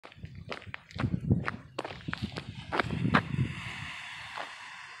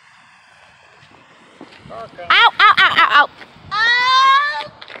Okay. Ow, ow, ow, ow, ow.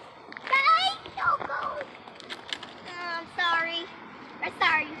 Oh! Guys, don't go. Oh, I'm sorry. I'm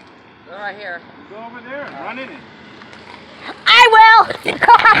sorry. Go right here. Go over there and run in it. I will.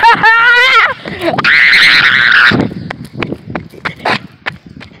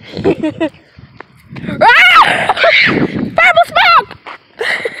 Purple smoke.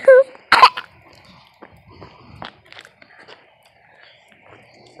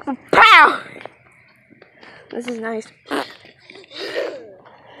 Pow. This is nice.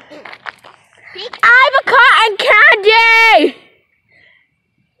 I'm a cotton candy.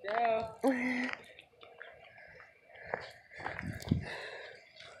 Go.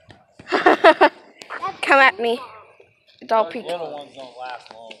 Come at me. It's all Those pink. little ones don't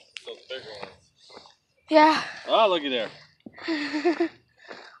last long. Those bigger ones. Yeah. Oh, looky there.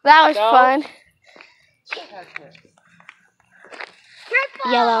 That was Go. fun.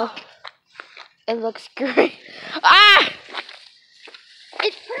 Purple. Yellow. It looks great. Ah!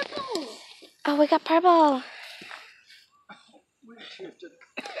 It's purple. Oh, we got purple.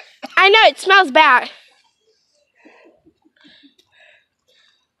 I know, it smells bad.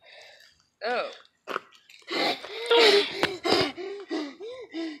 Oh.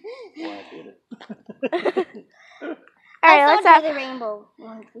 Alright, let's do have the rainbow.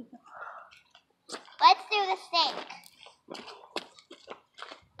 Let's do the snake.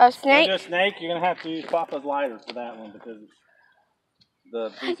 a snake. A snake, you're going to have to use Papa's lighter for that one because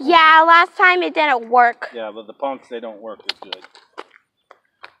the Yeah, last time it didn't work. yeah, but the punks, they don't work as good.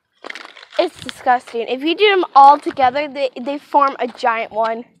 It's disgusting. If you do them all together, they form a giant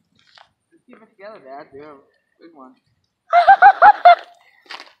one. Keep it together, Dad. Do a big one.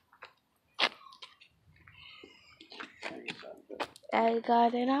 I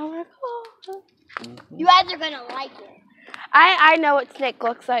got an hour. You guys are gonna like it. I know what snake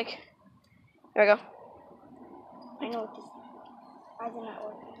looks like. There we go. I know what this is. Why is it not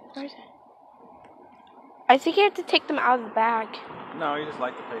working? Where is it? I think you have to take them out of the bag. No, you just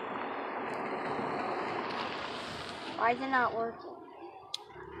like the paper. Why is it not working?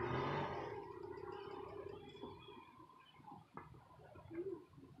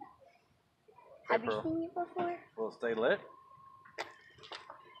 Have you Paper seen it before? will stay lit.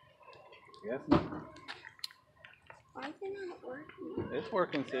 Yes. Why is it not working? It's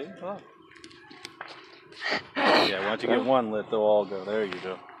working, see? Oh. Yeah, once you get one lit, they'll all go. There you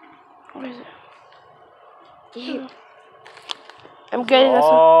go. Where is it? I'm getting this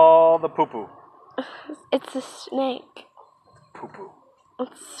one. All the poo-poo. It's a snake. Poo-poo.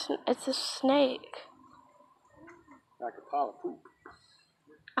 It's a snake. Like a pile of poop.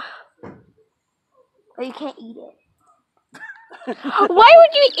 But you can't eat it. Why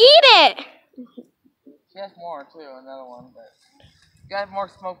would you eat it? She has more too, another one, but you got more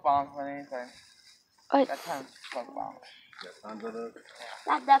smoke bombs than anything. What? Got tons of smoke bombs. Got tons of those.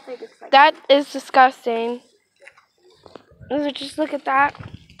 That definitely looks like That is disgusting. Just look at that.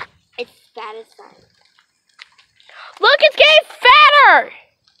 it's satisfying. Look, it's getting fatter.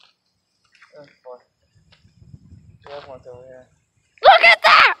 There's four. She has ones over here. Look at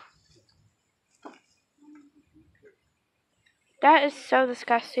that. That is so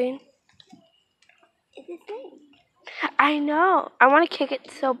disgusting. It's a snake. I know. I want to kick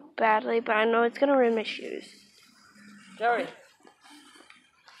it so badly, but I know it's going to ruin my shoes. Joey.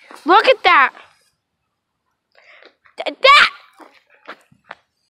 Look at that. Dad!